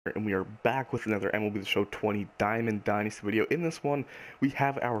And we are back with another MLB The Show 20 Diamond Dynasty video. In this one, we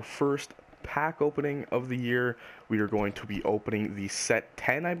have our first pack opening of the year. We are going to be opening the set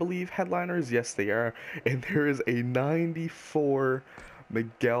 10, I believe, headliners. Yes, they are. And there is a 94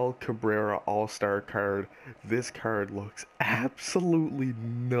 Miguel Cabrera All-Star card. This card looks absolutely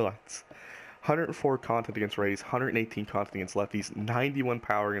nuts. 104 content against righties, 118 content against lefties, 91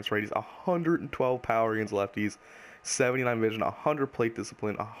 power against righties, 112 power against lefties, 79 vision, 100 plate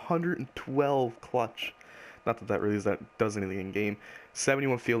discipline, 112 clutch. Not that that really does anything in game.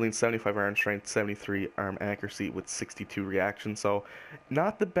 71 fielding, 75 arm strength, 73 arm accuracy with 62 reaction. So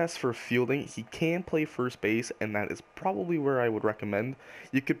not the best for fielding. He can play first base, and that is probably where I would recommend.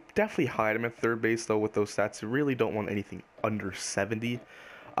 You could definitely hide him at third base, though, with those stats. You really don't want anything under 70.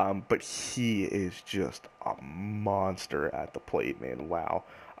 But he is just a monster at the plate, man. Wow.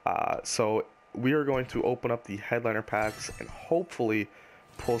 So we are going to open up the headliner packs and hopefully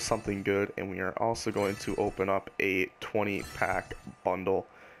pull something good. And we are also going to open up a 20-pack bundle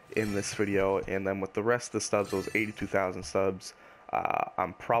in this video. And then with the rest of the stubs, those 82,000 subs,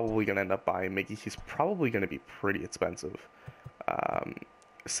 I'm probably going to end up buying Miggy. He's probably going to be pretty expensive.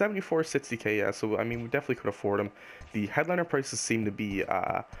 74, 60k, yeah, so I mean we definitely could afford them. The headliner prices seem to be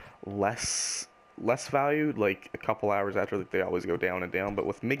less valued, like a couple hours after, like they always go down and down. But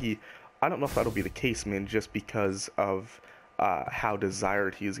with Miggy, I don't know if that'll be the case, man, just because of how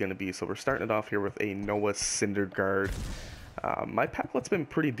desired he is going to be. So we're starting it off here with a Noah Syndergaard. My pack lot's been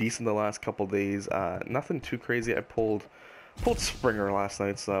pretty decent the last couple days. Nothing too crazy. I pulled Springer last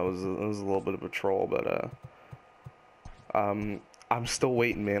night, so that was a little bit of a troll, but I'm still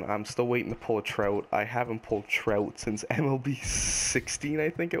waiting, man. I'm still waiting to pull a Trout. I haven't pulled Trout since MLB 16, I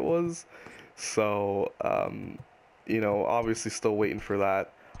think it was. So, you know, obviously still waiting for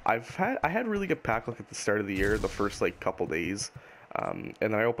that. I had really good pack luck at the start of the year, the first like couple days,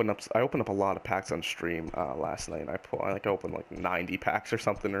 and I opened up a lot of packs on stream last night. I opened like 90 packs or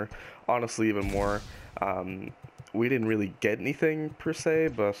something, or honestly even more. We didn't really get anything per se,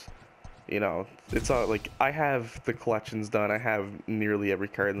 but you know, it's all like I have the collections done. I have nearly every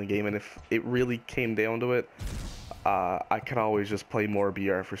card in the game, and if it really came down to it, I could always just play more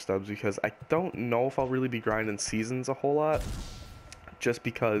BR for stubs, because I don't know if I'll really be grinding seasons a whole lot, just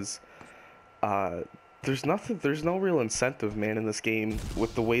because there's no real incentive, man, in this game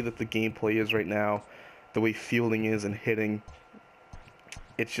with the way that the gameplay is right now, the way fielding is and hitting.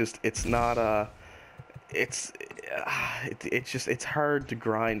 It's not it's hard to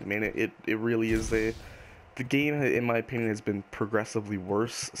grind, man. It really is. The game, in my opinion, has been progressively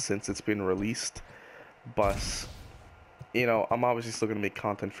worse since it's been released, but you know, I'm obviously still gonna make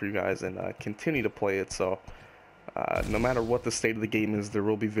content for you guys and continue to play it. So no matter what the state of the game is, there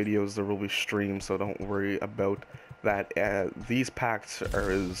will be videos, there will be streams, so don't worry about that. These packs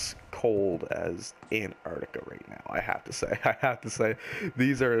are as cold as Antarctica right now, I have to say.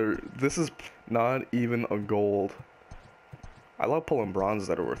 This is not even a gold. I love pulling bronzes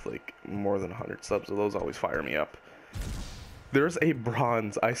that are worth like more than 100 subs, so those always fire me up. There's a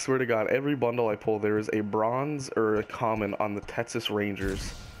bronze, I swear to God, every bundle I pull, there is a bronze or a common on the Texas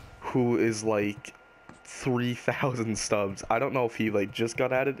Rangers who is like 3,000 stubs. I don't know if he like just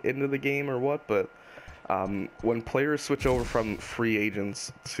got added into the game or what, but when players switch over from free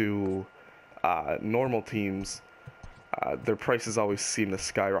agents to normal teams, their prices always seem to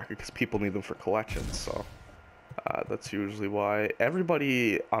skyrocket because people need them for collections. So that's usually why.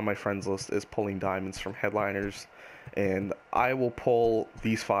 Everybody on my friends list is pulling diamonds from headliners, and I will pull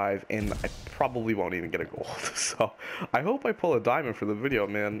these 5, and I probably won't even get a gold. So I hope I pull a diamond for the video,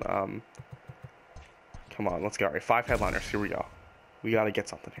 man. Come on, let's go. All right, 5 headliners. Here we go. We got to get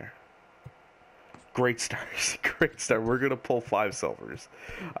something here. Great stars. Great start. We're going to pull 5 silvers.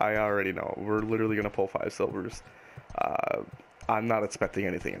 I already know. We're literally going to pull 5 silvers. I'm not expecting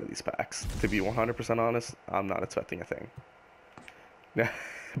anything out of these packs. To be 100% honest, I'm not expecting a thing.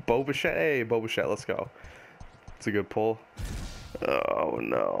 Bo Bichette. Hey, Bo Bichette, let's go. It's a good pull. Oh,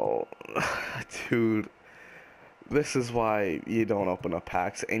 no. Dude. This is why you don't open up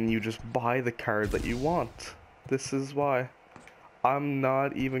packs and you just buy the card that you want. This is why. I'm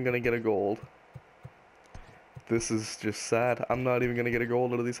not even going to get a gold. This is just sad. I'm not even going to get a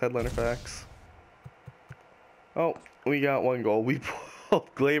gold out of these headliner packs. Oh, we got 1 gold. We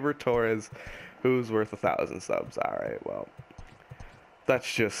pulled Gleyber Torres, who's worth 1,000 subs. Alright, well.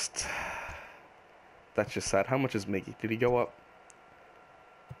 That's just sad. How much is Miggy? Did he go up?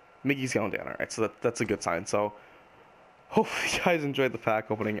 Miggy's going down. Alright, so that's a good sign. So hopefully you guys enjoyed the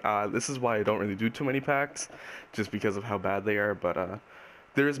pack opening. This is why I don't really do too many packs, just because of how bad they are. But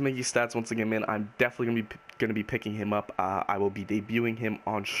there's Miggy stats once again, man. I'm definitely gonna be picking him up. I will be debuting him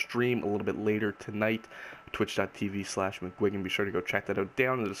on stream a little bit later tonight. Twitch.tv/McGuigan. Be sure to go check that out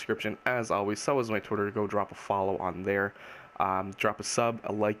down in the description. As always, so is my Twitter. Go drop a follow on there. Drop a sub,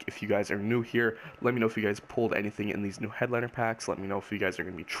 a like if you guys are new here. Let me know if you guys pulled anything in these new headliner packs. Let me know if you guys are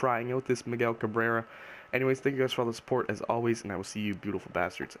going to be trying out this Miguel Cabrera. Anyways, thank you guys for all the support as always, and I will see you beautiful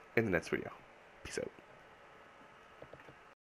bastards in the next video. Peace out.